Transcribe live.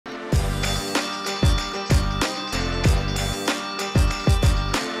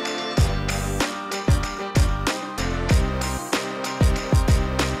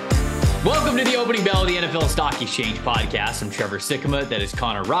NFL, the NFL Stock Exchange podcast. I'm Trevor Sikkema. That is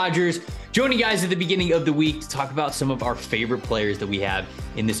Connor Rogers. Joining you guys at the beginning of the week to talk about some of our favorite players that we have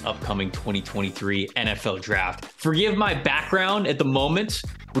in this upcoming 2023 NFL draft. Forgive my background at the moment.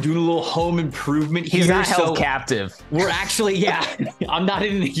 We're doing a little home improvement here. He's not held captive. We're actually, I'm not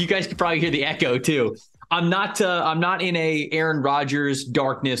in, you guys can probably hear the echo too. I'm not in a Aaron Rodgers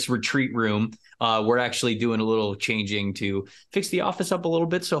darkness retreat room. We're actually doing a little changing to fix the office up a little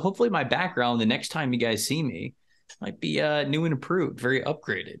bit. So hopefully my background, the next time you guys see me, might be new and improved, very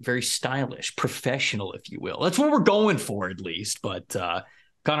upgraded, very stylish, professional, if you will. That's what we're going for, at least. But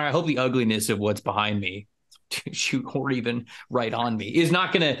Connor, I hope the ugliness of what's behind me, shoot, or even right on me, is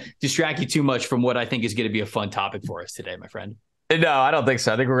not going to distract you too much from what I think is going to be a fun topic for us today, my friend. No, I don't think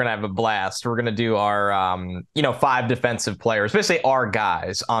so. I think we're going to have a blast. We're going to do our, 5 defensive players, especially our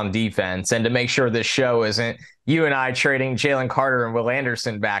guys on defense. And to make sure this show isn't you and I trading Jalen Carter and Will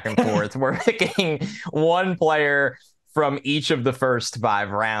Anderson back and forth, we're picking one player from each of the first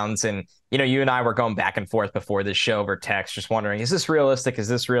 5 rounds. And, you and I were going back and forth before this show over text, just wondering, is this realistic? Is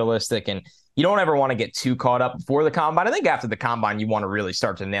this realistic? And you don't ever want to get too caught up before the combine. I think after the combine, you want to really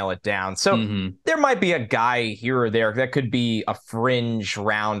start to nail it down. So there might be a guy here or there that could be a fringe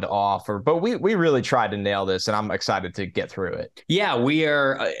round offer, but we really tried to nail this, and I'm excited to get through it. Yeah,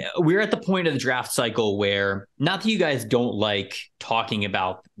 we're at the point of the draft cycle where, not that you guys don't like talking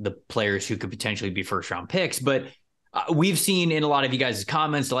about the players who could potentially be first round picks, but we've seen in a lot of you guys'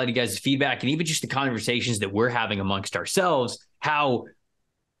 comments, a lot of you guys' feedback, and even just the conversations that we're having amongst ourselves, how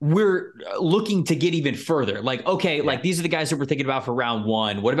we're looking to get even further. Like, okay, like these are the guys that we're thinking about for round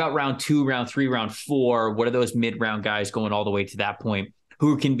 1. What about round 2, round 3, round 4? What are those mid-round guys going all the way to that point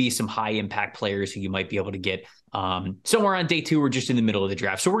who can be some high impact players who you might be able to get somewhere on day 2 or just in the middle of the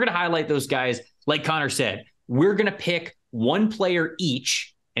draft? So we're going to highlight those guys. Like Connor said, we're going to pick one player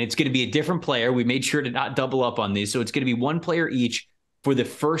each, and it's going to be a different player. We made sure to not double up on these. So it's going to be one player each for the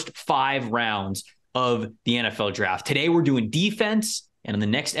first 5 rounds of the NFL draft. Today we're doing defense. And in the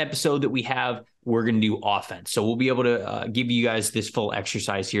next episode that we have, we're going to do offense. So we'll be able to give you guys this full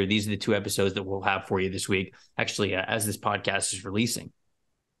exercise here. These are the 2 episodes that we'll have for you this week. Actually, as this podcast is releasing,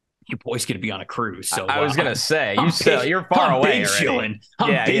 your boy's going to be on a cruise. So I was going to say, you're far away already.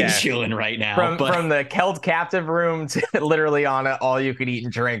 I'm chilling right now. From the held captive room to literally on an all you could eat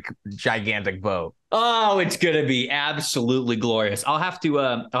and drink gigantic boat. Oh, it's going to be absolutely glorious. I'll have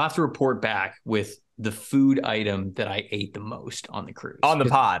to report back with the food item that I ate the most on the cruise. On the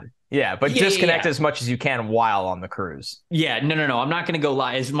pod. Yeah, but disconnect as much as you can while on the cruise. Yeah, no. I'm not going to go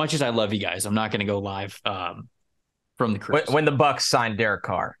live. As much as I love you guys, I'm not going to go live from the cruise. When the Bucks signed Derek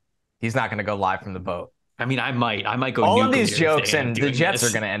Carr, he's not going to go live from the boat. I mean, I might go. All of these jokes, and the Jets are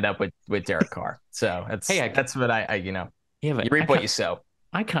going to end up with Derek Carr. So that's what I you reap what you sow.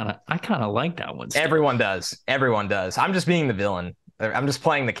 I kind of like that one. Still. Everyone does. I'm just being the villain. I'm just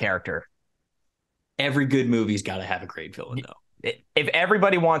playing the character. Every good movie's got to have a great villain, though. If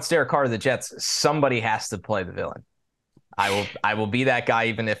everybody wants Derek Carr to the Jets, somebody has to play the villain. I will be that guy,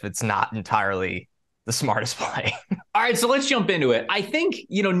 even if it's not entirely the smartest play. All right, so let's jump into it. I think,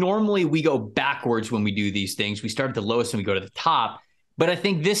 normally we go backwards when we do these things. We start at the lowest and we go to the top. But I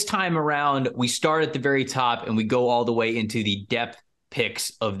think this time around, we start at the very top and we go all the way into the depth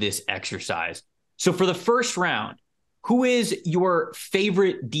picks of this exercise. So for the first round, who is your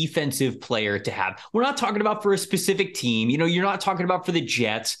favorite defensive player to have? We're not talking about for a specific team. You're not talking about for the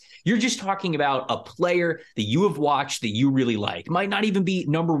Jets. You're just talking about a player that you have watched that you really like. Might not even be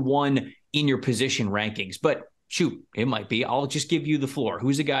number 1 in your position rankings, but shoot, it might be. I'll just give you the floor.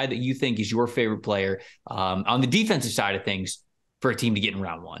 Who's a guy that you think is your favorite player on the defensive side of things for a team to get in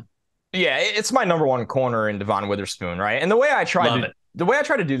round 1? Yeah, it's my number 1 corner in Devon Witherspoon, right? And the way I tried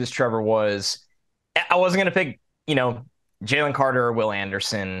to do this, Trevor, was I wasn't going to pick Jalen Carter or Will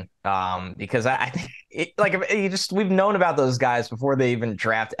Anderson, because I think we've known about those guys before they even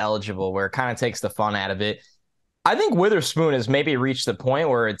draft eligible, where it kind of takes the fun out of it. I think Witherspoon has maybe reached the point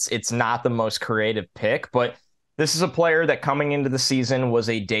where it's not the most creative pick, but this is a player that coming into the season was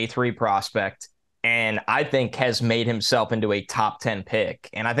a day 3 prospect, and I think has made himself into a top 10 pick.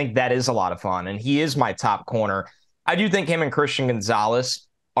 And I think that is a lot of fun. And he is my top corner. I do think him and Christian Gonzalez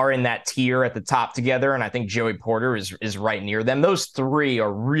are in that tier at the top together, and I think Joey Porter is right near them. Those 3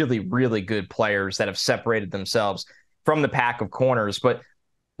 are really, really good players that have separated themselves from the pack of corners. But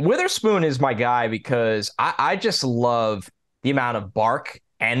Witherspoon is my guy because I just love the amount of bark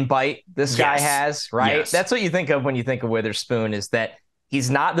and bite this guy has, right? Yes. That's what you think of when you think of Witherspoon, is that he's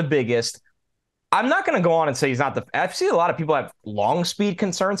not the biggest. I'm not going to go on and say he's not I've seen a lot of people have long speed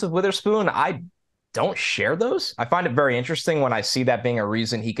concerns with Witherspoon. I don't share those. I find it very interesting when I see that being a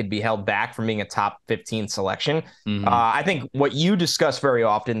reason he could be held back from being a top 15 selection. I think what you discuss very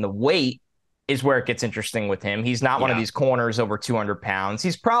often, the weight, is where it gets interesting with him. He's not one of these corners over 200 pounds.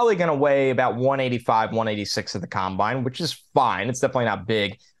 He's probably going to weigh about 185, 186 at the combine, which is fine. It's definitely not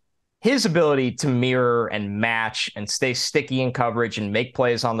big. His ability to mirror and match and stay sticky in coverage and make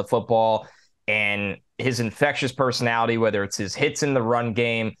plays on the football, and his infectious personality, whether it's his hits in the run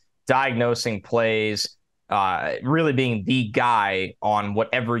game, diagnosing plays, really being the guy on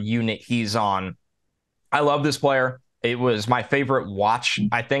whatever unit he's on. I love this player. It was my favorite watch,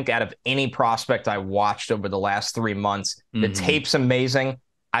 I think, out of any prospect I watched over the last 3 months. The tape's amazing.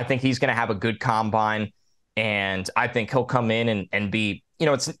 I think he's going to have a good combine, and I think he'll come in and be,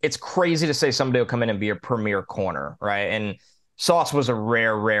 it's crazy to say somebody will come in and be a premier corner, right? And Sauce was a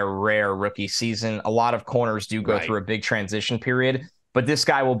rare rookie season. A lot of corners do go through a big transition period, but this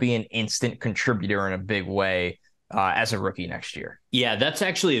guy will be an instant contributor in a big way as a rookie next year. Yeah, that's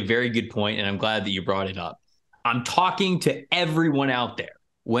actually a very good point, and I'm glad that you brought it up. I'm talking to everyone out there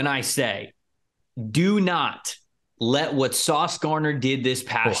when I say, do not let what Sauce Gardner did this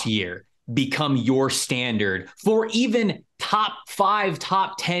past year become your standard for even top 5,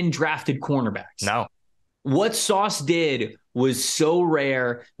 top 10 drafted cornerbacks. No. What Sauce did was so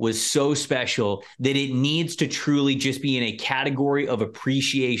rare, was so special, that it needs to truly just be in a category of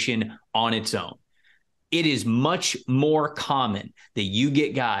appreciation on its own. It is much more common that you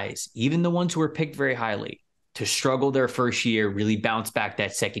get guys, even the ones who are picked very highly, to struggle their first year, really bounce back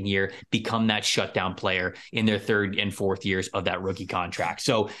that second year, become that shutdown player in their third and fourth years of that rookie contract.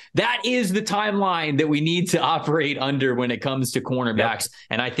 So that is the timeline that we need to operate under when it comes to cornerbacks. Yep.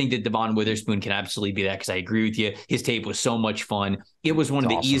 And I think that Devon Witherspoon can absolutely be that, because I agree with you. His tape was so much fun. It was one of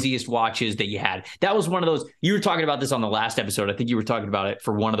the easiest watches that you had. That was one of those, you were talking about this on the last episode. I think you were talking about it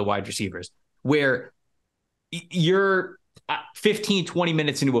for one of the wide receivers, where you're 15, 20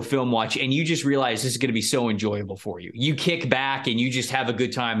 minutes into a film watch and you just realize this is going to be so enjoyable for you. You kick back and you just have a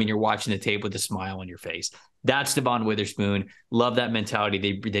good time and you're watching the tape with a smile on your face. That's Devon Witherspoon. Love that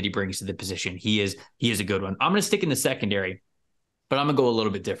mentality that he brings to the position. He is a good one. I'm going to stick in the secondary, but I'm going to go a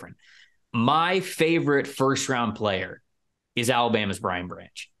little bit different. My favorite first round player is Alabama's Brian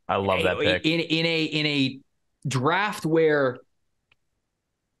Branch. I love that pick. In a draft where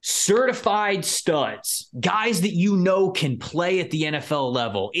certified studs, guys that can play at the NFL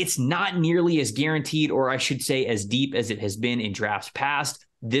level, it's not nearly as guaranteed, or I should say as deep as it has been in drafts past.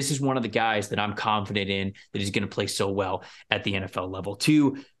 This is one of the guys that I'm confident in that is going to play so well at the NFL level.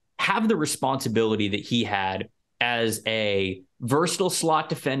 To have the responsibility that he had as a versatile slot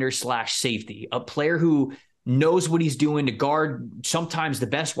defender / safety, a player who knows what he's doing to guard sometimes the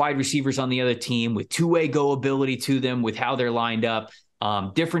best wide receivers on the other team, with two-way go ability to them, with how they're lined up,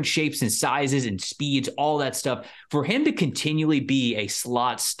 different shapes and sizes and speeds, all that stuff. For him to continually be a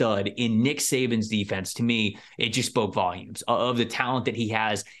slot stud in Nick Saban's defense, to me, it just spoke volumes of the talent that he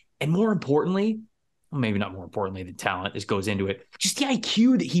has. And more importantly, maybe not more importantly than talent, this goes into it, just the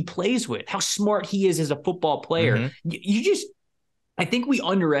IQ that he plays with, how smart he is as a football player. I think we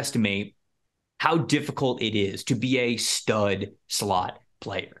underestimate how difficult it is to be a stud slot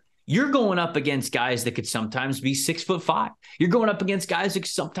player. You're going up against guys that could sometimes be 6'5". You're going up against guys that could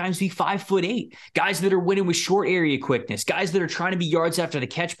sometimes be 5'8", guys that are winning with short area quickness, guys that are trying to be yards after the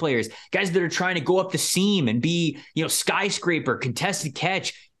catch players, guys that are trying to go up the seam and be, skyscraper, contested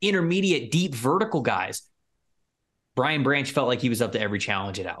catch, intermediate, deep, vertical guys. Brian Branch felt like he was up to every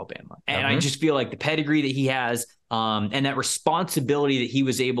challenge at Alabama. And I just feel like the pedigree that he has, and that responsibility that he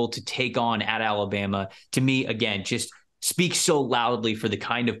was able to take on at Alabama, to me, again, just speaks so loudly for the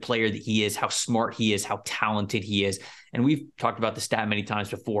kind of player that he is, how smart he is, how talented he is. And we've talked about the stat many times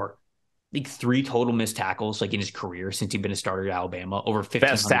before. I think 3 total missed tackles in his career since he'd been a starter at Alabama, over 1,500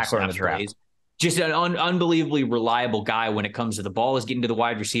 best tackler in the draft. Plays. Just an unbelievably reliable guy when it comes to the ball is getting to the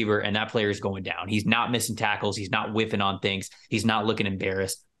wide receiver, and that player is going down. He's not missing tackles. He's not whiffing on things. He's not looking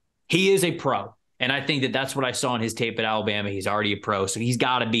embarrassed. He is a pro. And I think that that's what I saw in his tape at Alabama. He's already a pro, so he's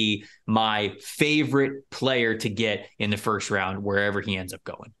got to be my favorite player to get in the first round, wherever he ends up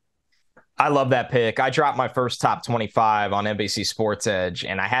going. I love that pick. I dropped my first top 25 on NBC Sports Edge,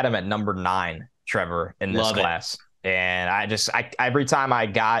 and I had him at number 9, Trevor, in this class. And I every time I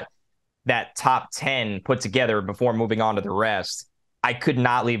got that top 10 put together before moving on to the rest, I could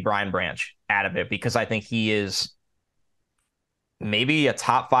not leave Brian Branch out of it, because I think he is maybe a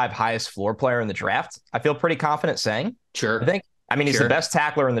top 5 highest floor player in the draft. I feel pretty confident saying. Sure. He's the best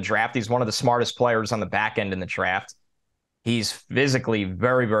tackler in the draft. He's one of the smartest players on the back end in the draft. He's physically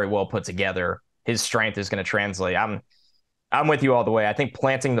very, very well put together. His strength is going to translate. I'm with you all the way. I think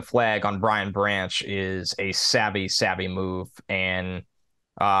planting the flag on Brian Branch is a savvy move. And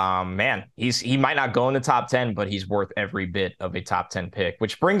man, he might not go in the top 10, but he's worth every bit of a top 10 pick,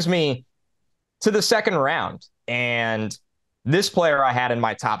 which brings me to the second round. And this player I had in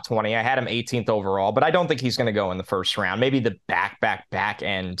my top 20, I had him 18th overall, but I don't think he's going to go in the first round. Maybe the back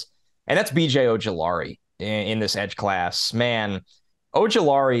end. And that's BJ Ojulari in this edge class. Man,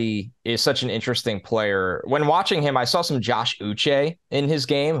 Ojulari is such an interesting player. When watching him, I saw some Josh Uche in his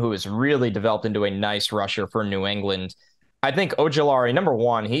game, who has really developed into a nice rusher for New England. I think Ojulari, number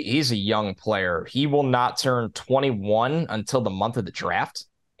one, he's a young player. He will not turn 21 until the month of the draft.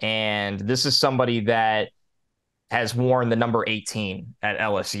 And this is somebody that has worn the number 18 at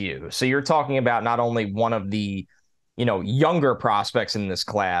LSU. So you're talking about not only one of the, younger prospects in this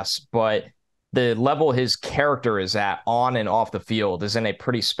class, but the level his character is at on and off the field is in a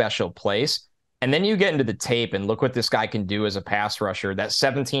pretty special place. And then you get into the tape and look what this guy can do as a pass rusher. That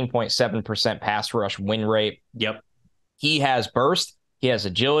 17.7% pass rush win rate. Yep. He has burst. He has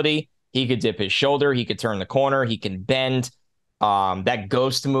agility. He could dip his shoulder. He could turn the corner. He can bend. That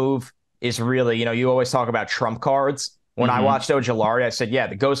ghost move is really, you always talk about trump cards. When I watched Ojulari, I said, yeah,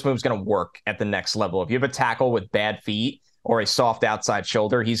 the ghost move is going to work at the next level. If you have a tackle with bad feet or a soft outside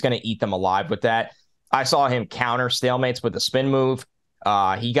shoulder, he's going to eat them alive with that. I saw him counter stalemates with a spin move.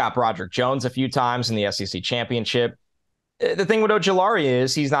 He got Broderick Jones a few times in the SEC championship. The thing with Ojulari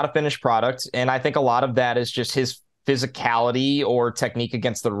is he's not a finished product, and I think a lot of that is just his physicality or technique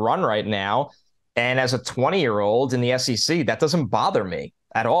against the run right now. And as a 20-year-old in the SEC, that doesn't bother me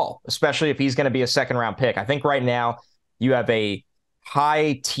at all, especially if he's going to be a second-round pick. I think right now you have a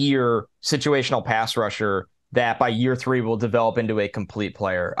high-tier situational pass rusher that by year 3 will develop into a complete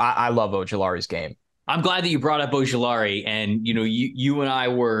player. I love Ojulari's game. I'm glad that you brought up Ojulari, and you and I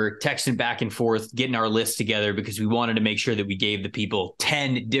were texting back and forth, getting our list together because we wanted to make sure that we gave the people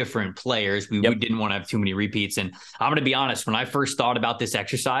 10 different players. We didn't want to have too many repeats. And I'm going to be honest, when I first thought about this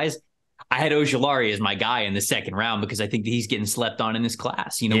exercise, I had Ojulari as my guy in the second round because I think that he's getting slept on in this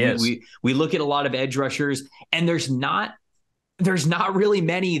class. We look at a lot of edge rushers, and there's not really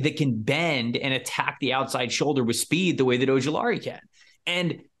many that can bend and attack the outside shoulder with speed the way that Ojulari can.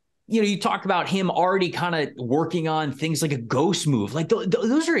 And you talk about him already kind of working on things like a ghost move. Like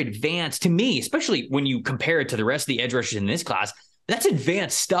those are advanced to me, especially when you compare it to the rest of the edge rushers in this class. That's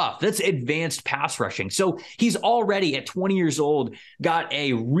advanced stuff. That's advanced pass rushing. So he's already at 20 years old, got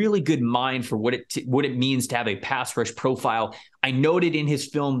a really good mind for what it means to have a pass rush profile. I noted in his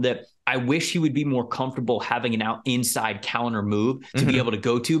film that I wish he would be more comfortable having an inside counter move to be able to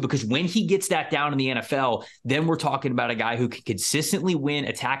go to, because when he gets that down in the NFL, then we're talking about a guy who can consistently win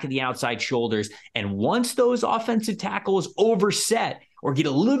attacking the outside shoulders. And once those offensive tackles overset or get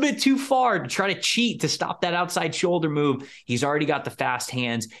a little bit too far to try to cheat to stop that outside shoulder move, he's already got the fast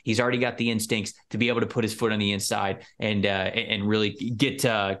hands. He's already got the instincts to be able to put his foot on the inside and really get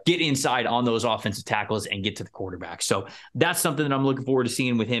inside on those offensive tackles and get to the quarterback. So that's something that I'm looking forward to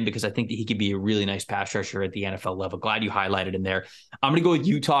seeing with him, because I think that he could be a really nice pass rusher at the NFL level. Glad you highlighted him there. I'm going to go with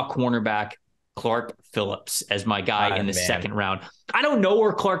Utah cornerback Clark Phillips as my guy in the second round. I don't know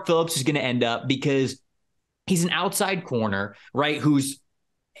where Clark Phillips is going to end up because he's an outside corner, right? Who's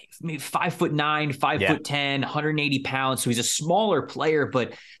maybe 5'9", 5'10", 180 pounds. So he's a smaller player,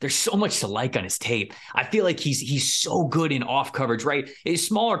 but there's so much to like on his tape. I feel like he's so good in off coverage, right? A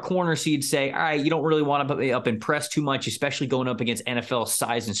smaller corner, so you'd say, all right, you don't really want to put up and press too much, especially going up against NFL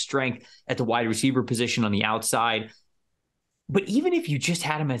size and strength at the wide receiver position on the outside. But even if you just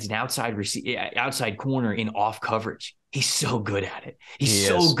had him as an outside corner in off coverage, he's so good at it. He's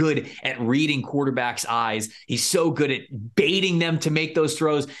so good at reading quarterbacks' eyes. He's so good at baiting them to make those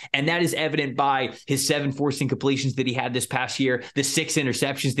throws. And that is evident by his 7 forced incompletions that he had this past year, the 6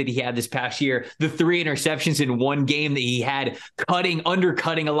 interceptions that he had this past year, the 3 interceptions in one game that he had,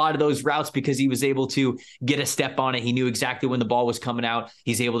 undercutting a lot of those routes because he was able to get a step on it. He knew exactly when the ball was coming out.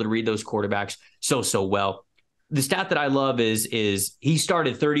 He's able to read those quarterbacks so well. The stat that I love is he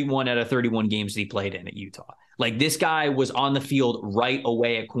started 31 out of 31 games that he played in at Utah. Like, this guy was on the field right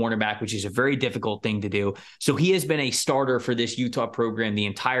away at cornerback, which is a very difficult thing to do. So he has been a starter for this Utah program the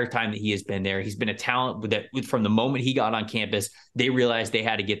entire time that he has been there. He's been a talent from the moment he got on campus. They realized they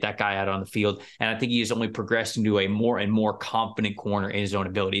had to get that guy out on the field. And I think he has only progressed into a more and more confident corner in his own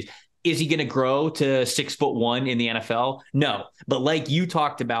abilities. Is he going to grow to 6'1" in the NFL? No. But like you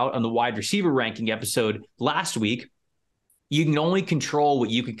talked about on the wide receiver ranking episode last week, you can only control what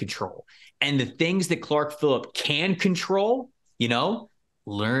you can control. And the things that Clark Phillip can control,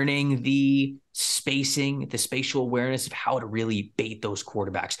 learning the spacing, the spatial awareness of how to really bait those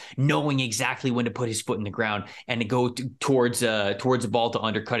quarterbacks, knowing exactly when to put his foot in the ground and to go towards a ball to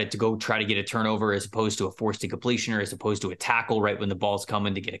undercut it, to go try to get a turnover as opposed to a forced incompletion, or as opposed to a tackle right when the ball's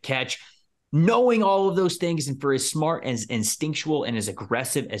coming to get a catch. Knowing all of those things, and for as smart, as instinctual, and as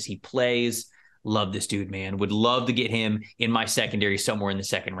aggressive as he plays, love this dude, man. Would love to get him in my secondary somewhere in the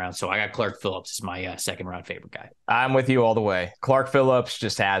second round. So I got Clark Phillips as my second round favorite guy. I'm with you all the way. Clark Phillips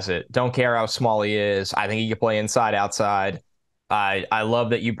just has it. Don't care how small he is. I think he can play inside, outside. I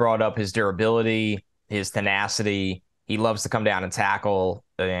love that you brought up his durability, his tenacity. He loves to come down and tackle,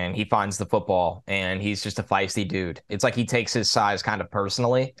 and he finds the football, and he's just a feisty dude. It's like he takes his size kind of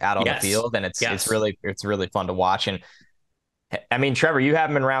personally out on the field, and it's really fun to watch. And I mean, Trevor, you have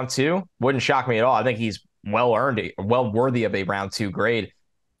him in round 2. Wouldn't shock me at all. I think he's well worthy of a round 2 grade.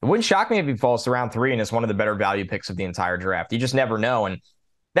 It wouldn't shock me if he falls to round 3 and is one of the better value picks of the entire draft. You just never know. And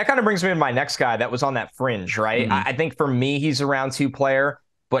that kind of brings me to my next guy that was on that fringe, right? Mm-hmm. I think for me, he's a round 2 player.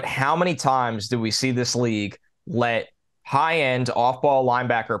 But how many times do we see this league let high-end off-ball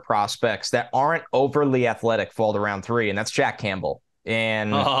linebacker prospects that aren't overly athletic fall to round 3? And that's Jack Campbell.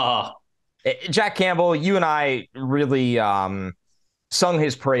 And Jack Campbell, you and I really sung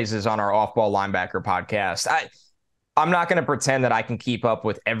his praises on our off-ball linebacker podcast. I'm not going to pretend that I can keep up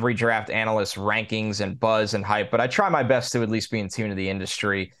with every draft analyst's rankings and buzz and hype, but I try my best to at least be in tune to the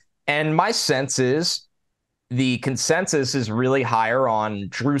industry. And my sense is the consensus is really higher on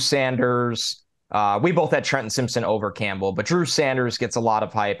Drew Sanders. We both had Trenton Simpson over Campbell, but Drew Sanders gets a lot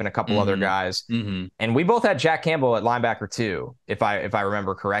of hype and a couple other guys. Mm-hmm. And we both had Jack Campbell at linebacker too, if I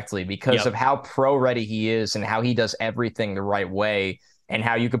remember correctly, because of how pro-ready he is and how he does everything the right way, and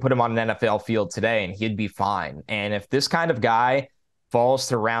how you could put him on an NFL field today and he'd be fine. And if this kind of guy falls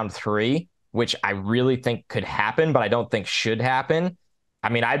to round 3, which I really think could happen, but I don't think should happen, I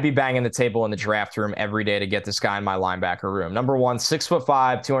mean, I'd be banging the table in the draft room every day to get this guy in my linebacker room. Number one,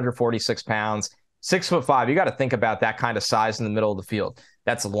 6'5", 246 pounds. 6'5", you got to think about that kind of size in the middle of the field.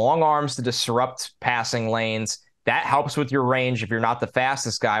 That's long arms to disrupt passing lanes. That helps with your range. If you're not the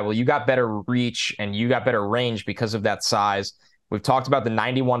fastest guy, well, you got better reach and you got better range because of that size. We've talked about the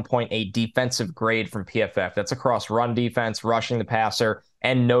 91.8 defensive grade from PFF. That's across run defense, rushing the passer,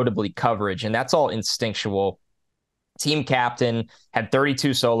 and notably coverage. And that's all instinctual. Team captain, had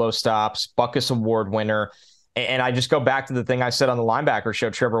 32 solo stops, Buckus Award winner. And I just go back to the thing I said on the linebacker show,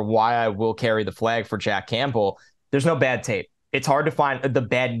 Trevor, why I will carry the flag for Jack Campbell. There's no bad tape. It's hard to find the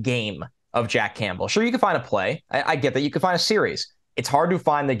bad game of Jack Campbell. Sure, you can find a play. I get that. You can find a series. It's hard to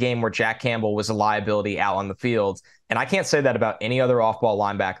find the game where Jack Campbell was a liability out on the field. And I can't say that about any other off-ball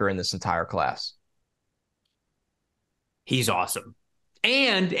linebacker in this entire class. He's awesome.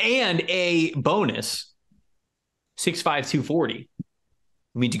 And a bonus, 6'5", 240.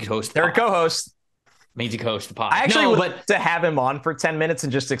 Means you could host. They're a co-host. Means you could host the pod. I actually would to have him on for 10 minutes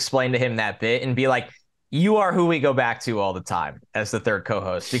and just explain to him that bit and be like, you are who we go back to all the time as the third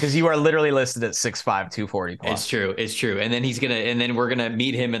co-host, because you are literally listed at 6'5", 240 plus. It's true. And then we're gonna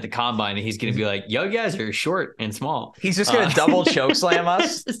meet him at the combine, and he's gonna be like, "Yo, guys are short and small." He's just gonna double choke slam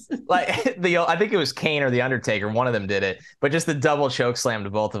us. Like I think it was Kane or the Undertaker, one of them did it, but just the double choke slam to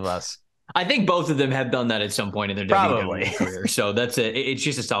both of us. I think both of them have done that at some point in their WWE career. So it's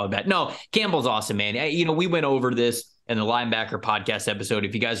just a solid bet. No, Campbell's awesome, man. We went over this in the linebacker podcast episode.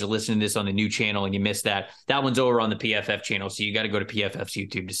 If you guys are listening to this on the new channel and you missed that one's over on the PFF channel. So you got to go to PFF's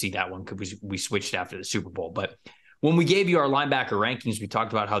YouTube to see that one, because we switched after the Super Bowl. But when we gave you our linebacker rankings, we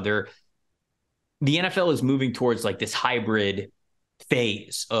talked about how the NFL is moving towards like this hybrid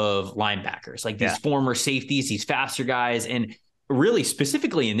phase of linebackers, like these former safeties, these faster guys. And really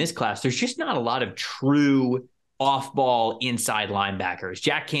specifically in this class, there's just not a lot of true off-ball inside linebackers.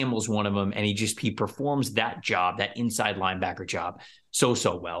 Jack Campbell's one of them, and he performs that job, that inside linebacker job, so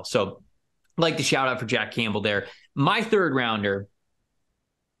well. So I'd like to shout out for Jack Campbell there. My third rounder,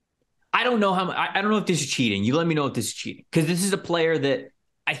 I don't know if this is cheating. You let me know if this is cheating, because this is a player that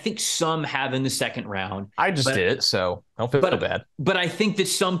I think some have in the second round. I just did it, so don't feel bad. But I think that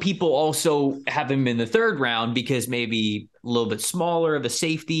some people also have him in the third round because maybe a little bit smaller of a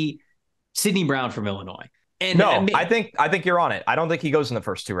safety. Sidney Brown from Illinois. I think you're on it. I don't think he goes in the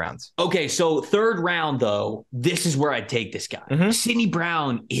first 2 rounds. Okay, so third round, though, this is where I'd take this guy. Mm-hmm. Sidney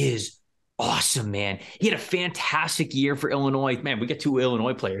Brown is awesome, man. He had a fantastic year for Illinois. Man, we got 2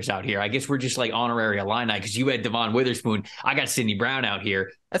 Illinois players out here. I guess we're just like honorary Illini, because you had Devon Witherspoon. I got Sidney Brown out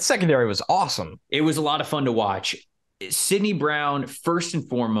here. That secondary was awesome. It was a lot of fun to watch. Sidney Brown, first and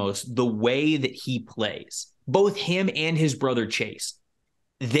foremost, the way that he plays, both him and his brother Chase,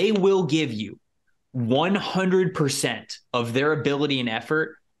 they will give you 100% of their ability and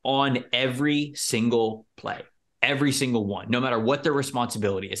effort on every single play, every single one, no matter what their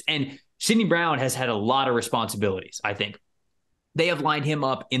responsibility is. And Sidney Brown has had a lot of responsibilities, I think. They have lined him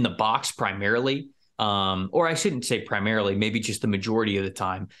up in the box primarily, or I shouldn't say primarily, maybe just the majority of the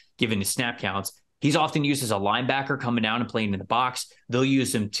time, given his snap counts. He's often used as a linebacker coming down and playing in the box. They'll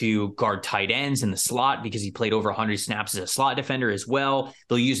use him to guard tight ends in the slot because he played over 100 snaps as a slot defender as well.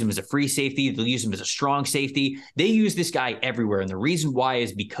 They'll use him as a free safety. They'll use him as a strong safety. They use this guy everywhere. And the reason why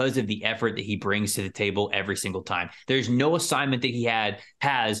is because of the effort that he brings to the table every single time. There's no assignment that he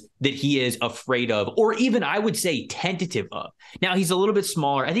has that he is afraid of, or even I would say tentative of. Now he's a little bit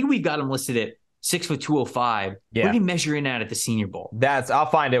smaller. I think we've got him listed at 6'205". Yeah. What did he measure in at the Senior Bowl? I'll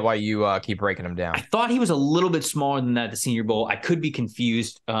find it while you keep breaking him down. I thought he was a little bit smaller than that at the Senior Bowl. I could be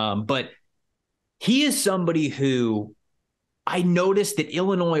confused, but he is somebody who I noticed that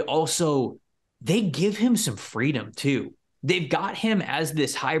Illinois also, they give him some freedom too. They've got him as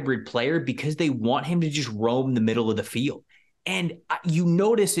this hybrid player because they want him to just roam the middle of the field. And you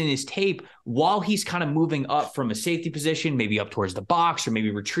notice in his tape, while he's kind of moving up from a safety position, maybe up towards the box or maybe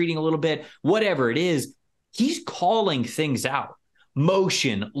retreating a little bit, whatever it is, he's calling things out.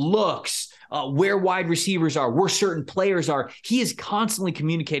 Motion, looks, where wide receivers are, where certain players are. He is constantly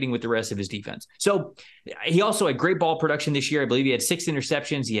communicating with the rest of his defense. So he also had great ball production this year. I believe he had 6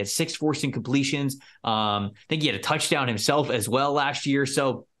 interceptions. He had 6 forced incompletions. I think he had a touchdown himself as well last year.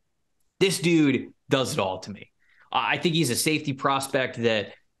 So this dude does it all to me. I think he's a safety prospect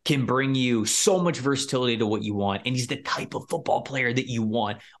that can bring you so much versatility to what you want. And he's the type of football player that you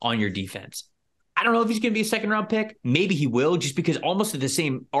want on your defense. I don't know if he's going to be a second-round pick. Maybe he will, just because almost the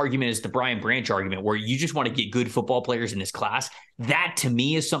same argument as the Brian Branch argument, where you just want to get good football players in this class. That, to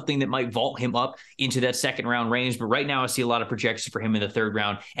me, is something that might vault him up into that second-round range. But right now, I see a lot of projections for him in the third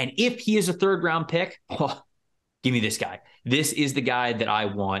round. And if he is a third-round pick, give me this guy. This is the guy that I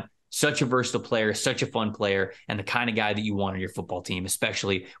want. Such a versatile player, such a fun player, and the kind of guy that you want on your football team,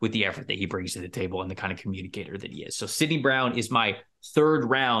 especially with the effort that he brings to the table and the kind of communicator that he is. So Sidney Brown is my third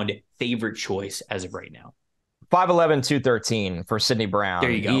round favorite choice as of right now. 5'11", 213 for Sidney Brown.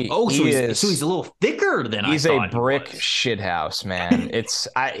 There you go. So he's a little thicker than I thought. He's a brick shithouse, man.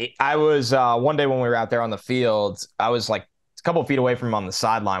 I was one day when we were out there on the field, I was like a couple of feet away from him on the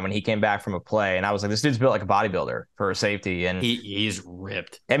sideline when he came back from a play, and I was like, this dude's built like a bodybuilder for a safety. And he's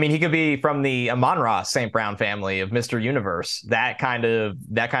ripped. I mean, he could be from the Amon-Ra St. Brown family of Mr. Universe. That kind of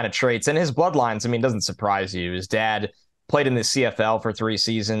traits. And his bloodlines, I mean, doesn't surprise you. His dad played in the CFL for 3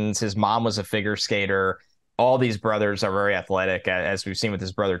 seasons. His mom was a figure skater. All these brothers are very athletic, as we've seen with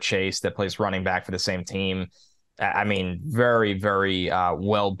his brother Chase that plays running back for the same team. I mean, very, very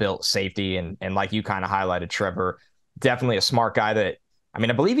well-built safety. And like you kind of highlighted, Trevor, definitely a smart guy that, I mean,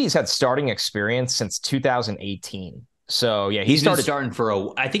 I believe he's had starting experience since 2018. So, yeah, he's starting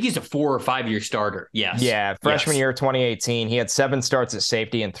I think he's a 4 or 5 year starter. Yes. Yeah. Freshman year, 2018, he had 7 starts at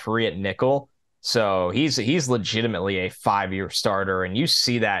safety and 3 at nickel. So he's legitimately a 5-year starter, and you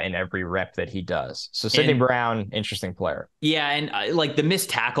see that in every rep that he does. So Sidney Brown, interesting player. Yeah, and like the missed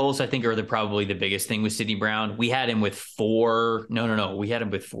tackles, I think, are probably the biggest thing with Sidney Brown. We had him with 4. No. We had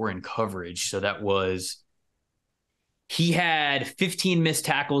him with 4 in coverage. So he had 15 missed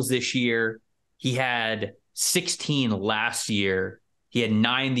tackles this year. He had 16 last year. He had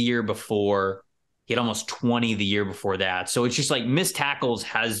 9 the year before. He had almost 20 the year before that. So it's just like missed tackles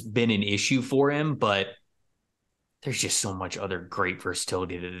has been an issue for him, but there's just so much other great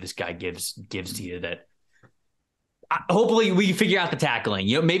versatility that this guy gives to you that hopefully we can figure out the tackling.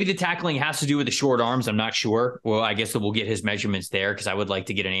 You know, maybe the tackling has to do with the short arms. I'm not sure. Well, I guess that we'll get his measurements there because I would like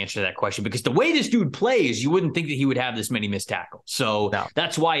to get an answer to that question, because the way this dude plays, you wouldn't think that he would have this many missed tackles. So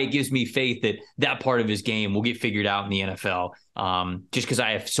That's why it gives me faith that that part of his game will get figured out in the NFL. Just because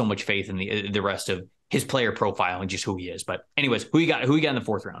I have so much faith in the rest of his player profile and just who he is. But anyways, who you got in the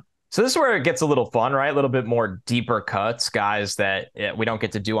 4th round? So this is where it gets a little fun, right? A little bit more deeper cuts, guys that we don't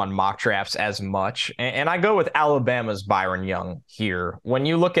get to do on mock drafts as much. And I go with Alabama's Byron Young here. When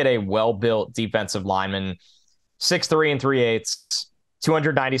you look at a well-built defensive lineman, 6'3" 3/8,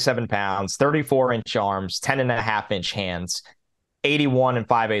 297 pounds, 34-inch arms, 10.5-inch hands, 81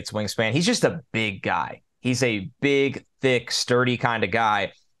 5/8 wingspan. He's just a big guy. He's a big, thick, sturdy kind of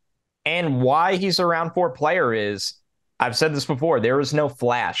guy. And why he's a round 4 player is, I've said this before, there is no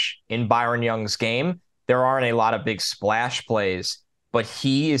flash in Byron Young's game. There aren't a lot of big splash plays, but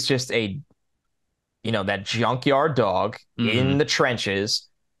he is just that junkyard dog in the trenches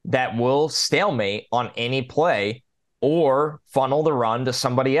that will stalemate on any play or funnel the run to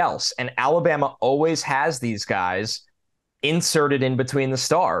somebody else. And Alabama always has these guys inserted in between the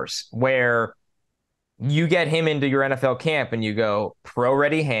stars where You get him into your NFL camp and you go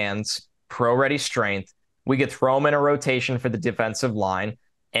pro-ready hands, pro-ready strength. We could throw him in a rotation for the defensive line,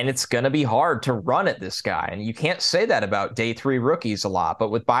 and it's going to be hard to run at this guy. And you can't say that about day 3 rookies a lot. But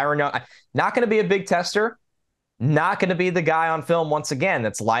with Byron Young, not going to be a big tester, not going to be the guy on film, once again,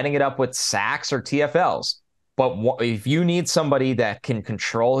 that's lighting it up with sacks or TFLs. But if you need somebody that can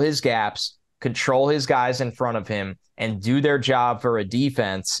control his gaps, control his guys in front of him, and do their job for a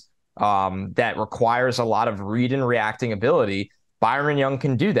defense that requires a lot of read and reacting ability, Byron Young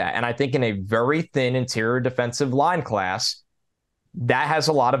can do that. And I think in a very thin interior defensive line class, that has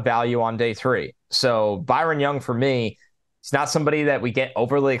a lot of value on day 3. So Byron Young, for me, it's not somebody that we get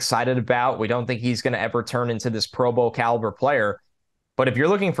overly excited about. We don't think he's going to ever turn into this Pro Bowl caliber player. But if you're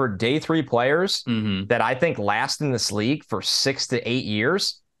looking for day 3 players that I think last in this league for 6 to 8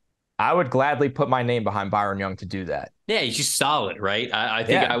 years, I would gladly put my name behind Byron Young to do that. Yeah, he's just solid, right? I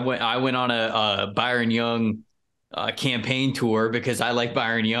think I went on a Byron Young campaign tour because I like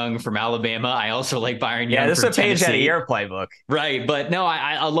Byron Young from Alabama. I also like Byron Young. Yeah, this is a page out of your playbook. Right. But no,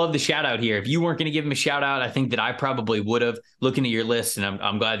 I love the shout out here. If you weren't going to give him a shout out, I think that I probably would have, looking at your list, and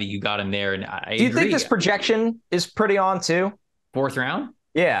I'm glad that you got him there. And do you think this projection is pretty on too? 4th round?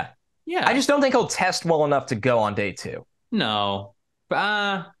 Yeah. Yeah. I just don't think he'll test well enough to go on day 2. No.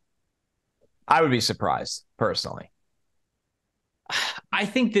 I would be surprised, personally. I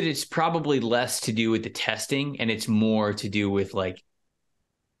think that it's probably less to do with the testing, and it's more to do with like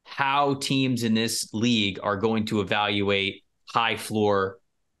how teams in this league are going to evaluate high floor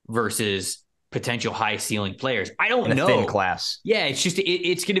versus potential high ceiling players. I don't know. Thin class. Yeah, it's just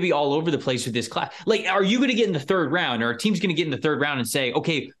it's going to be all over the place with this class. Like, are you going to get in the 3rd round, or are teams going to get in the 3rd round and say,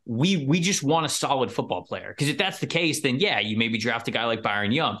 okay, we just want a solid football player? Because if that's the case, then yeah, you maybe draft a guy like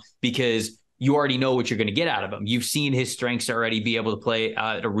Byron Young because you already know what you're going to get out of him. You've seen his strengths already, be able to play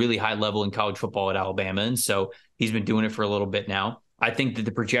at a really high level in college football at Alabama. And so he's been doing it for a little bit now. I think that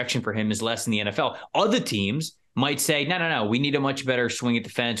the projection for him is less in the NFL. Other teams might say, no, we need a much better swing at the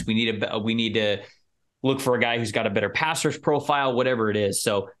fence. We need to look for a guy who's got a better pass rush profile, whatever it is.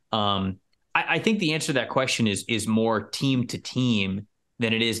 So I think the answer to that question is more team to team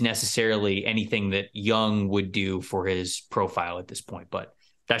than it is necessarily anything that Young would do for his profile at this point. But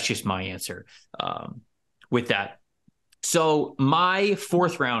that's just my answer with that. So my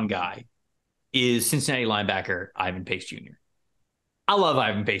 4th round guy is Cincinnati linebacker Ivan Pace Jr. I love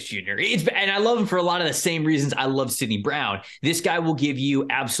Ivan Pace Jr. And I love him for a lot of the same reasons I love Sidney Brown. This guy will give you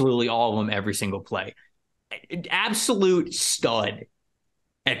absolutely all of them every single play. Absolute stud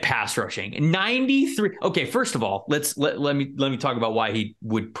at pass rushing. 93. Okay, first of all, let me talk about why he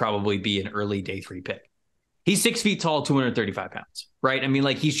would probably be an early day 3 pick. He's 6 feet tall, 235 pounds, right? I mean,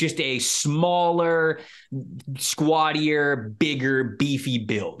 like, he's just a smaller, squattier, bigger, beefy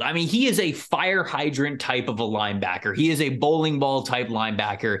build. I mean, he is a fire hydrant type of a linebacker. He is a bowling ball type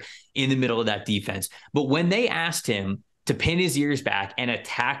linebacker in the middle of that defense. But when they asked him to pin his ears back and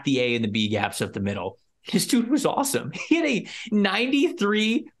attack the A and the B gaps up the middle, his dude was awesome. He had a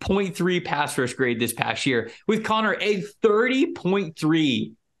 93.3 pass rush grade this past year with Connor, a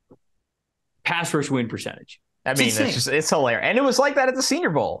 30.3 pass rush win percentage. I mean, it's hilarious. And it was like that at the Senior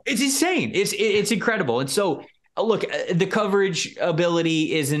Bowl. It's insane. It's incredible. And so, look, the coverage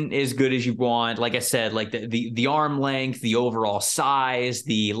ability isn't as good as you want. Like I said, like the arm length, the overall size,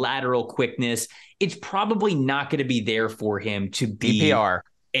 the lateral quickness, it's probably not going to be there for him to be DPR.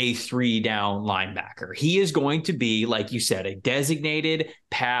 A 3-down linebacker. He is going to be, like you said, a designated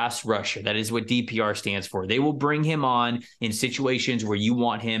pass rusher. That is what DPR stands for. They will bring him on in situations where you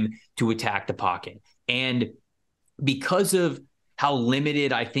want him to attack the pocket. And because of how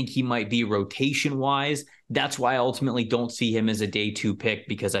limited I think he might be rotation-wise, that's why I ultimately don't see him as a day 2 pick,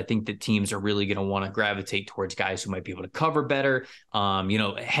 because I think that teams are really going to want to gravitate towards guys who might be able to cover better.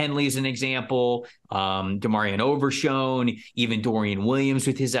 Henley's an example, Demarion Overshone, even Dorian Williams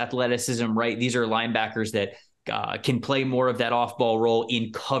with his athleticism, right? These are linebackers that can play more of that off-ball role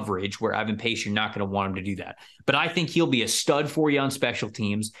in coverage, where Ivan Pace, you're not going to want him to do that. But I think he'll be a stud for you on special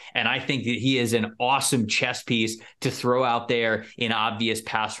teams, and I think that he is an awesome chess piece to throw out there in obvious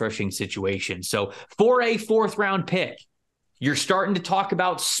pass rushing situations. So for a 4th-round pick, you're starting to talk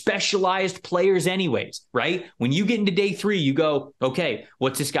about specialized players anyways, right? When you get into day 3, you go, okay,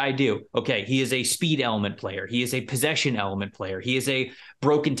 what's this guy do? Okay, he is a speed element player. He is a possession element player. He is a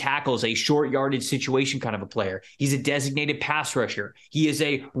broken tackles, a short yardage situation kind of a player. He's a designated pass rusher. He is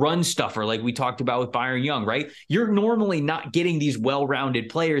a run stuffer, like we talked about with Byron Young, right? You're normally not getting these well-rounded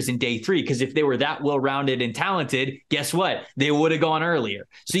players in day 3, because if they were that well-rounded and talented, guess what? They would have gone earlier.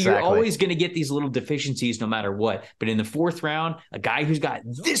 So You're always going to get these little deficiencies no matter what. But in the 4th round, round, a guy who's got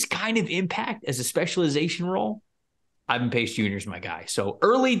this kind of impact as a specialization role, Ivan Pace Jr. is my guy. So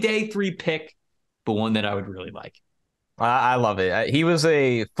early day 3 pick, but one that I would really like. I love it. He was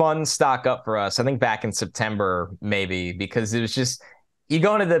a fun stock up for us, I think back in September, maybe, because it was just, you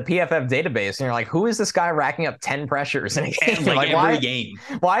go into the PFF database and you're like, who is this guy racking up 10 pressures in a game? like every game.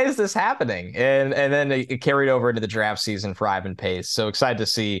 Why is this happening? And then it carried over into the draft season for Ivan Pace. So excited to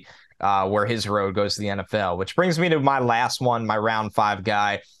see where his road goes to the NFL, which brings me to my last one, my round 5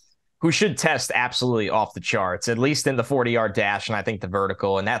 guy, who should test absolutely off the charts, at least in the 40-yard dash, and I think the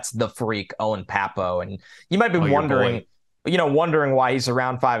vertical, and that's the freak, Owen Pappoe. And you might be wondering why he's a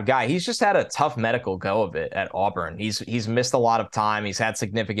round 5 guy. He's just had a tough medical go of it at Auburn. He's missed a lot of time. He's had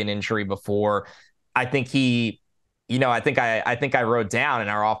significant injury before. I think I wrote down in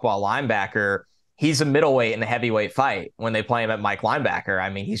our off-ball linebacker, he's a middleweight in a heavyweight fight when they play him at Mike linebacker.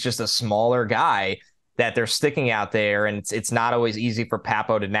 I mean, he's just a smaller guy that they're sticking out there, and it's not always easy for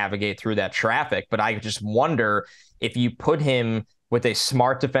Pappoe to navigate through that traffic. But I just wonder if you put him with a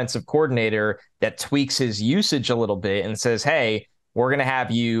smart defensive coordinator that tweaks his usage a little bit and says, hey, we're going to have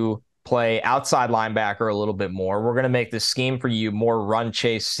you play outside linebacker a little bit more. We're going to make this scheme for you more run,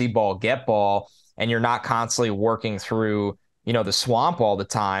 chase, see ball, get ball, and you're not constantly working through, the swamp all the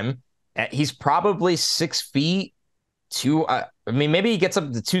time. He's probably 6 feet. Maybe he gets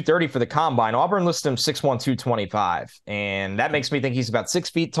up to 230 for the combine. Auburn listed him 6'1", 225, and that makes me think he's about 6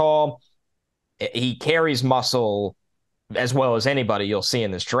 feet tall. He carries muscle as well as anybody you'll see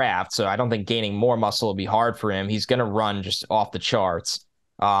in this draft, so I don't think gaining more muscle will be hard for him. He's going to run just off the charts.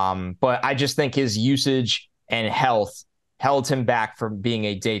 But I just think his usage and health held him back from being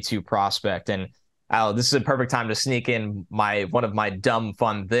a day 2 prospect. And this is a perfect time to sneak in one of my dumb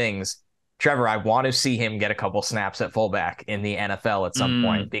fun things. Trevor, I want to see him get a couple snaps at fullback in the NFL at some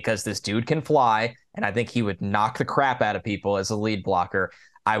point, because this dude can fly, and I think he would knock the crap out of people as a lead blocker.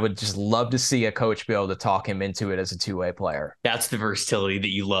 I would just love to see a coach be able to talk him into it as a 2-way player. That's the versatility that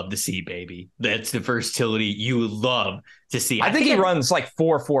you love to see, baby. That's the versatility you love to see. I think he runs like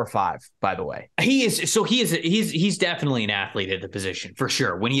 4.45, by the way. He's definitely an athlete at the position for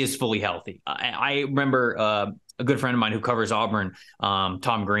sure when he is fully healthy. I remember a good friend of mine who covers Auburn,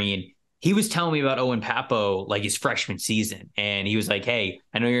 Tom Green. He was telling me about Owen Pappoe, like his freshman season. And he was like, hey,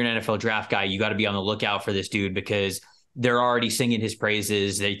 I know you're an NFL draft guy. You got to be on the lookout for this dude because they're already singing his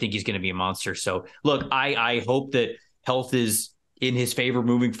praises. They think he's going to be a monster. So look, I hope that health is in his favor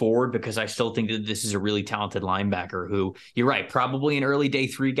moving forward, because I still think that this is a really talented linebacker who, you're right, probably an early day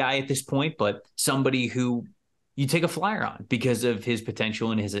 3 guy at this point, but somebody who you take a flyer on because of his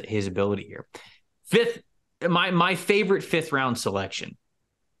potential and his ability here. 5th, my favorite 5th round selection.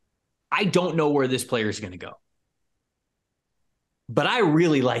 I don't know where this player is going to go, but I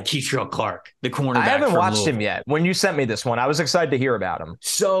really like Kei'Trel Clark, the cornerback. I haven't watched Louisville. him yet. When you sent me this one, I was excited to hear about him.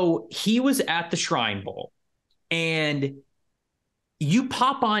 So he was at the Shrine Bowl, and you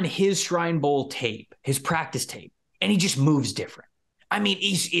pop on his Shrine Bowl tape, his practice tape, and he just moves different. I mean,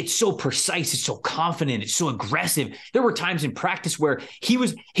 it's so precise, it's so confident, it's so aggressive. There were times in practice where he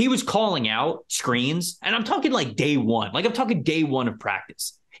was calling out screens, and I'm talking like day 1. Like I'm talking day 1 of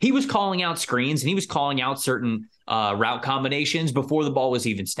practice. He was calling out screens and he was calling out certain route combinations before the ball was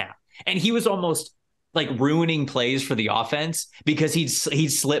even snapped. And he was almost like ruining plays for the offense because he'd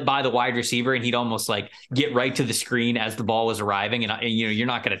slip by the wide receiver and he'd almost like get right to the screen as the ball was arriving. And you're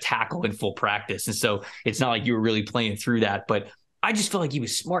not going to tackle in full practice. And so it's not like you were really playing through that. But I just felt like he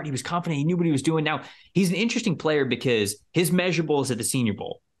was smart. He was confident. He knew what he was doing. Now, he's an interesting player because his measurables at the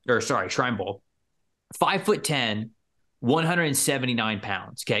Shrine Bowl, 5'10", 179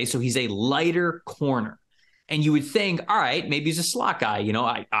 pounds. Okay. So he's a lighter corner. And you would think, all right, maybe he's a slot guy.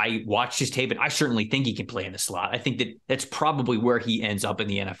 I watched his tape and I certainly think he can play in the slot. I think that's probably where he ends up in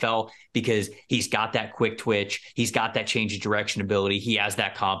the NFL because he's got that quick twitch. He's got that change of direction ability. He has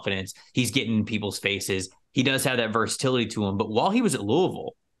that confidence. He's getting in people's faces. He does have that versatility to him. But while he was at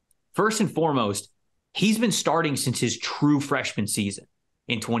Louisville, first and foremost, he's been starting since his true freshman season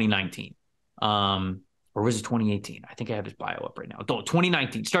in 2019. Or was it 2018? I think I have his bio up right now.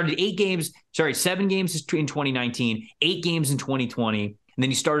 2019. Started 7 games in 2019, 8 games in 2020. And then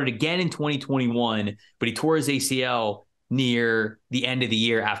he started again in 2021, but he tore his ACL near the end of the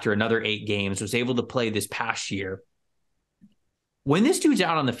year after another 8 games, was able to play this past year. When this dude's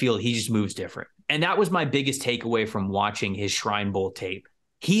out on the field, he just moves different. And that was my biggest takeaway from watching his Shrine Bowl tape.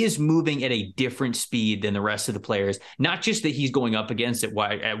 He is moving at a different speed than the rest of the players. Not just that he's going up against at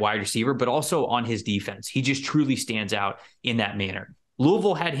wide receiver, but also on his defense. He just truly stands out in that manner.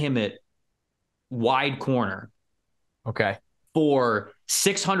 Louisville had him at wide corner. Okay. For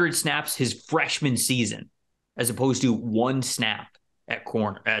 600 snaps his freshman season. as opposed to 1 snap at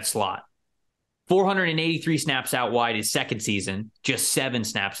slot. 483 snaps out wide his second season, just 7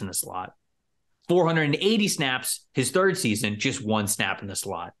 snaps in the slot. 480 snaps his third season, just 1 snap in the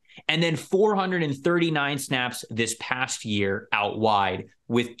slot. And then 439 snaps this past year out wide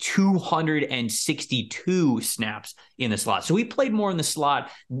with 262 snaps in the slot. So he played more in the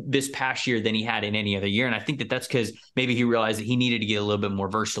slot this past year than he had in any other year. And I think that that's because maybe he realized that he needed to get a little bit more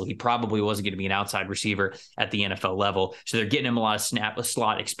versatile. He probably wasn't going to be an outside receiver at the NFL level. So they're getting him a lot of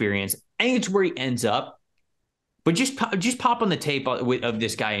slot experience. I think it's where he ends up. But just pop on the tape of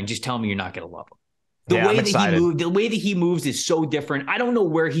this guy and just tell me you're not going to love him. The way that he moves is so different. I don't know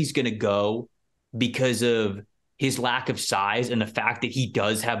where he's going to go because of his lack of size and the fact that he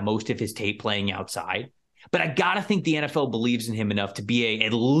does have most of his tape playing outside. But I got to think the NFL believes in him enough to be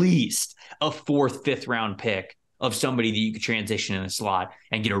at least a 4th, 5th round pick of somebody that you could transition in a slot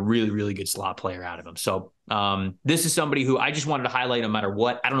and get a really, really good slot player out of him. So this is somebody who I just wanted to highlight no matter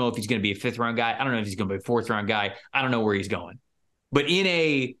what. I don't know if he's going to be a 5th round guy. I don't know if he's going to be a 4th round guy. I don't know where he's going. But in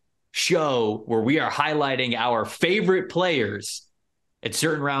a show where we are highlighting our favorite players at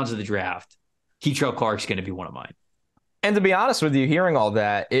certain rounds of the draft, Kei'Trel Clark's going to be one of mine. And to be honest with you, hearing all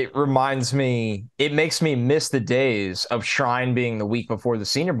that, it makes me miss the days of Shrine being the week before the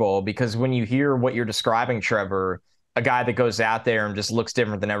Senior Bowl, because when you hear what you're describing, Trevor, a guy that goes out there and just looks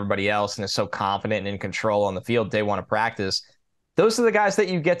different than everybody else and is so confident and in control on the field day one of practice, those are the guys that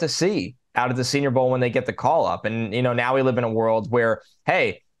you get to see out of the Senior Bowl when they get the call up. And, now we live in a world where,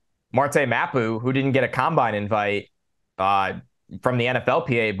 hey, Marte Pappoe, who didn't get a combine invite from the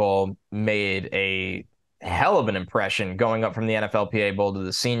NFLPA Bowl, made a hell of an impression going up from the NFLPA Bowl to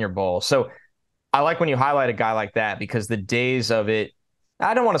the Senior Bowl. So I like when you highlight a guy like that, because the days of it,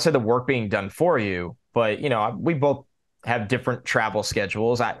 I don't want to say the work being done for you, but, we both have different travel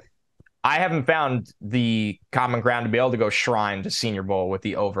schedules. I haven't found the common ground to be able to go Shrine to Senior Bowl with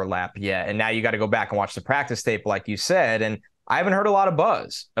the overlap yet. And now you got to go back and watch the practice tape, like you said. And I haven't heard a lot of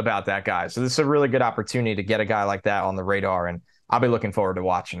buzz about that guy. So this is a really good opportunity to get a guy like that on the radar, and I'll be looking forward to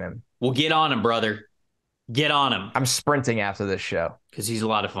watching him. Well, get on him, brother. Get on him. I'm sprinting after this show. Because he's a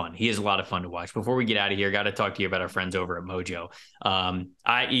lot of fun. He is a lot of fun to watch. Before we get out of here, got to talk to you about our friends over at Mojo.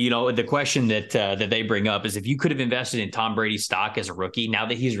 The question that they bring up is, if you could have invested in Tom Brady's stock as a rookie, now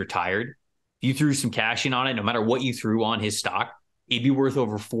that he's retired, you threw some cash in on it, no matter what you threw on his stock, it'd be worth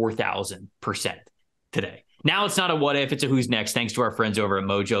over 4,000% today. Now it's not a what if, it's a who's next, thanks to our friends over at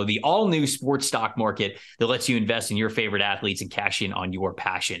Mojo, the all-new sports stock market that lets you invest in your favorite athletes and cash in on your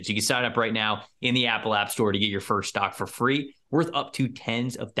passions. You can sign up right now in the Apple App Store to get your first stock for free, worth up to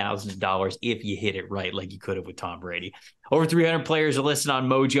tens of thousands of dollars if you hit it right, like you could have with Tom Brady. Over 300 players are listed on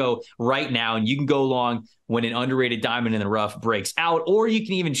Mojo right now, and you can go long when an underrated diamond in the rough breaks out, or you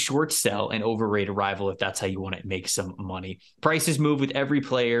can even short sell an overrated rival if that's how you want to make some money. Prices move with every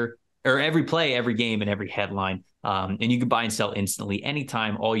player, or every play, every game, and every headline. And you can buy and sell instantly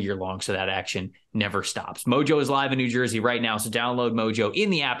anytime all year long, so that action never stops. Mojo is live in New Jersey right now, so download Mojo in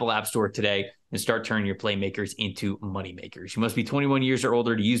the Apple App Store today and start turning your playmakers into moneymakers. You must be 21 years or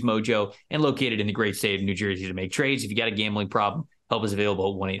older to use Mojo and located in the great state of New Jersey to make trades. If you got a gambling problem, help is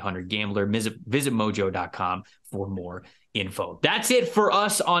available at 1-800-GAMBLER. Visit mojo.com for more info. That's it for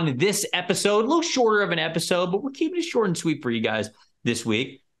us on this episode. A little shorter of an episode, but we're keeping it short and sweet for you guys this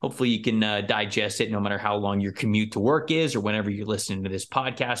week. Hopefully you can digest it no matter how long your commute to work is or whenever you're listening to this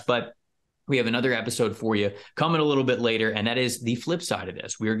podcast. But we have another episode for you coming a little bit later, and that is the flip side of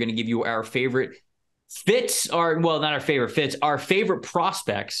this. We are going to give you our favorite fits, not our favorite fits, our favorite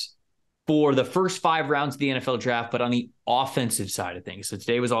prospects for the first 5 rounds of the NFL draft, but on the offensive side of things. So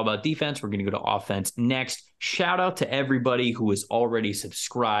today was all about defense. We're going to go to offense next. Shout out to everybody who is already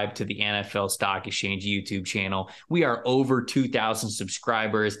subscribed to the NFL Stock Exchange YouTube channel. We are over 2,000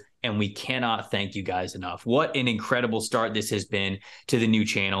 subscribers, and we cannot thank you guys enough. What an incredible start this has been to the new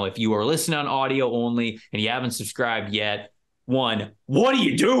channel. If you are listening on audio only and you haven't subscribed yet, 1, what are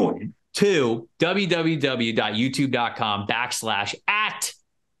you doing? 2, www.youtube.com/@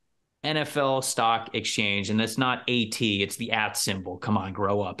 NFL Stock Exchange. And that's not AT, it's the @ symbol. Come on,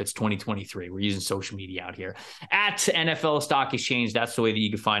 grow up. It's 2023. We're using social media out here. @ NFL Stock Exchange. That's the way that you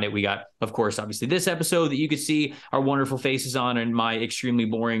can find it. We got, of course, obviously this episode that you could see our wonderful faces on and my extremely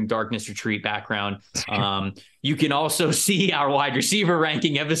boring Darkness Retreat background. You can also see our wide receiver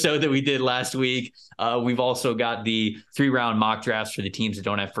ranking episode that we did last week. We've also got the 3-round mock drafts for the teams that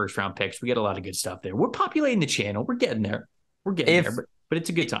don't have first-round picks. We get a lot of good stuff there. We're populating the channel. We're getting there. But it's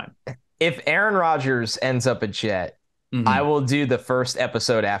a good time. If Aaron Rodgers ends up a Jet, I will do the first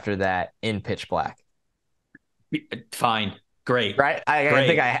episode after that in pitch black. Fine. Great. Right? I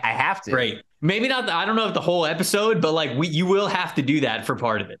think I have to. Great. Maybe not. I don't know if the whole episode, but like you will have to do that for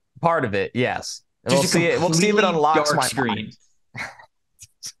part of it. Part of it, yes. Just we'll see if it unlocks my screen.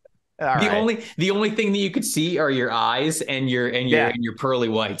 mind. The only thing that you could see are your eyes and your pearly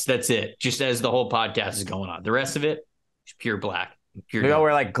whites. That's it. Just as the whole podcast is going on. The rest of it is pure black. Maybe I'll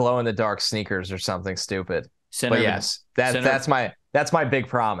wear like glow in the dark sneakers or something stupid. But yes, that's my big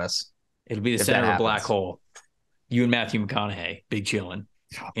promise. It'll be the center of a black hole. You and Matthew McConaughey, big chillin'.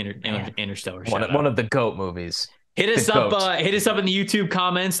 Interstellar. One of the GOAT movies. Hit us up in the YouTube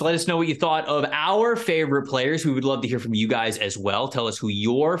comments. Let us know what you thought of our favorite players. We would love to hear from you guys as well. Tell us who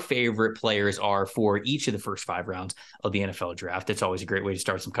your favorite players are for each of the first 5 rounds of the NFL draft. That's always a great way to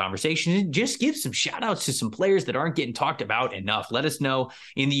start some conversation. And just give some shout outs to some players that aren't getting talked about enough. Let us know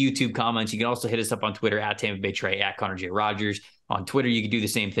in the YouTube comments. You can also hit us up on Twitter at Tampa Bay Trey, at Connor J. Rogers. On Twitter, you can do the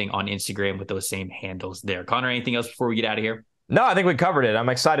same thing on Instagram with those same handles there. Connor, anything else before we get out of here? No, I think we covered it. I'm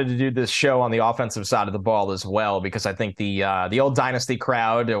excited to do this show on the offensive side of the ball as well, because I think the old dynasty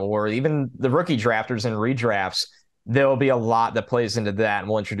crowd or even the rookie drafters and redrafts, there'll be a lot that plays into that, and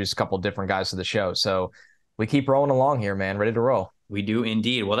we'll introduce a couple of different guys to the show. So we keep rolling along here, man. Ready to roll. We do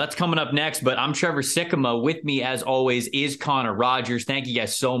indeed. Well, that's coming up next, but I'm Trevor Sikkema. With me, as always, is Connor Rogers. Thank you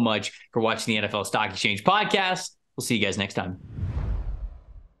guys so much for watching the NFL Stock Exchange podcast. We'll see you guys next time.